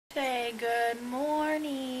Say good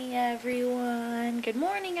morning, everyone. Good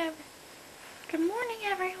morning,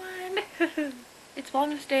 everyone. It's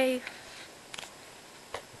Vlogmas Day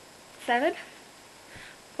 7.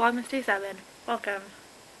 Vlogmas Day 7. Welcome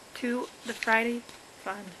to the Friday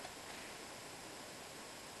fun.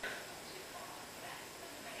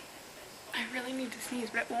 I really need to sneeze,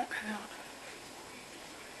 but it won't come out.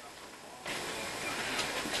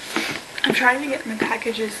 I'm trying to get my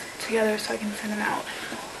packages together so I can send them out.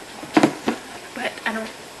 But I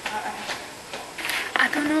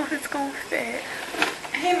don't know if it's gonna fit.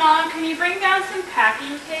 Hey Mom, can you bring down some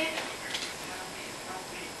packing tape?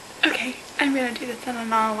 Okay, I'm gonna do this and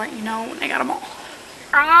then I'll let you know when I got them all.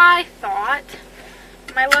 I thought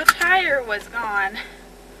my left tire was gone,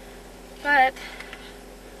 but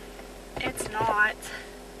it's not.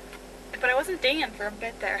 But I wasn't dinging for a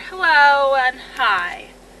bit there. Hello and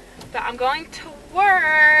hi. But I'm going to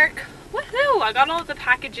work. Woohoo! I got all of the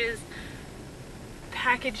packages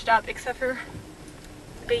packaged up except for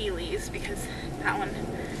Bailey's because that one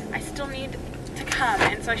I still need to come,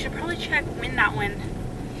 and so I should probably check when that one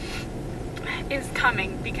is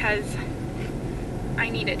coming because I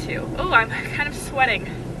need it to. Oh, I'm kind of sweating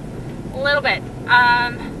a little bit.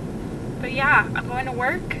 But yeah, I'm going to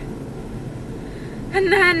work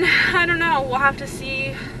and then I don't know, we'll have to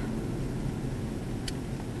see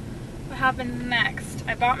what happens next.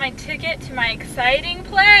 I bought my ticket to my exciting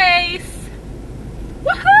place.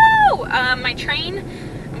 Woohoo! My train,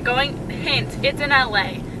 I'm going, hint, it's in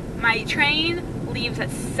LA. My train leaves at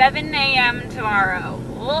 7 a.m. tomorrow.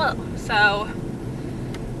 Ugh. So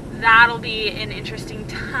that'll be an interesting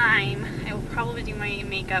time. I will probably do my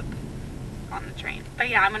makeup on the train. But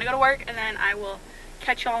yeah, I'm gonna go to work and then I will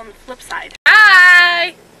catch y'all on the flip side.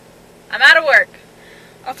 Hi! I'm out of work.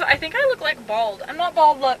 Also, I think I look like bald. I'm not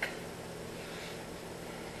bald, look.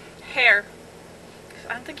 Hair.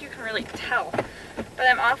 I don't think you can really tell. But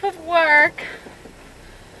I'm off of work.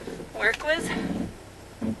 Work was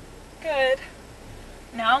good.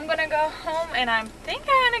 Now I'm gonna go home and I'm thinking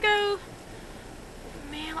I'm gonna go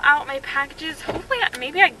mail out my packages. Hopefully,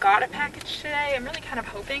 maybe I got a package today. I'm really kind of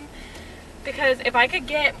hoping. Because if I could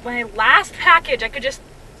get my last package, I could just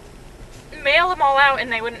mail them all out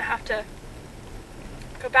and they wouldn't have to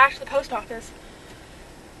go back to the post office.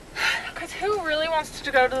 Because who really wants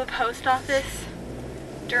to go to the post office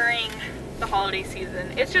during the holiday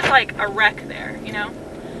season? It's just like a wreck there, you know?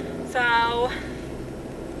 So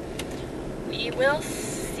we will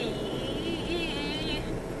see.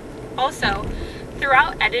 Also,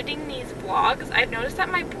 throughout editing these vlogs, I've noticed that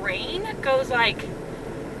my brain goes like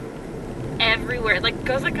everywhere. Like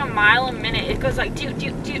goes like a mile a minute. It goes like do.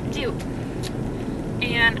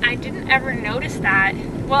 And I didn't ever notice that.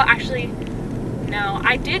 Well, actually, no,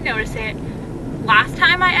 I did notice it last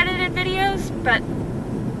time I edited videos, but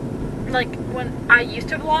like when I used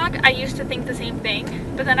to vlog, I used to think the same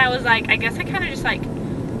thing, but then I was like, I guess I kind of just like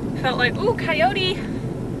felt like, ooh, coyote.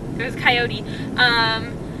 It was coyote.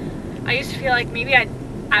 I used to feel like maybe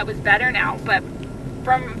I was better now, but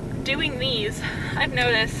from doing these, I've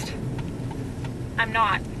noticed I'm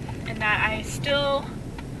not, and that I still,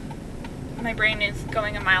 my brain is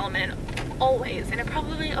going a mile a minute always, and it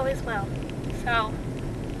probably always will. So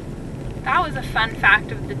that was a fun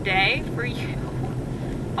fact of the day for you.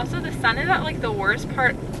 Also, the sun is at like the worst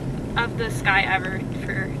part of the sky ever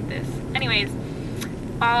for this. Anyways,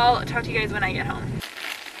 I'll talk to you guys when I get home.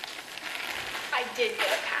 I did get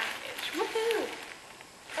a package. Woohoo!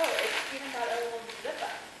 Oh, it's even got a little zip up.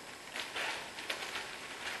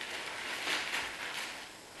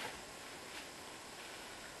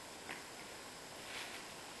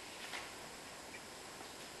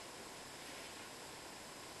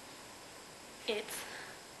 It's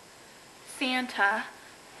Santa,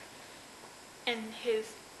 and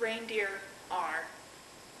his reindeer are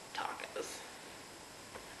tacos.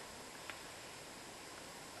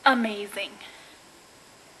 Amazing.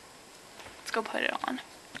 Let's go put it on.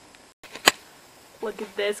 Look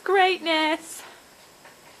at this greatness.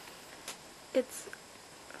 It's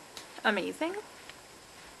amazing.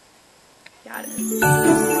 Yeah, it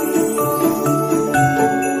is.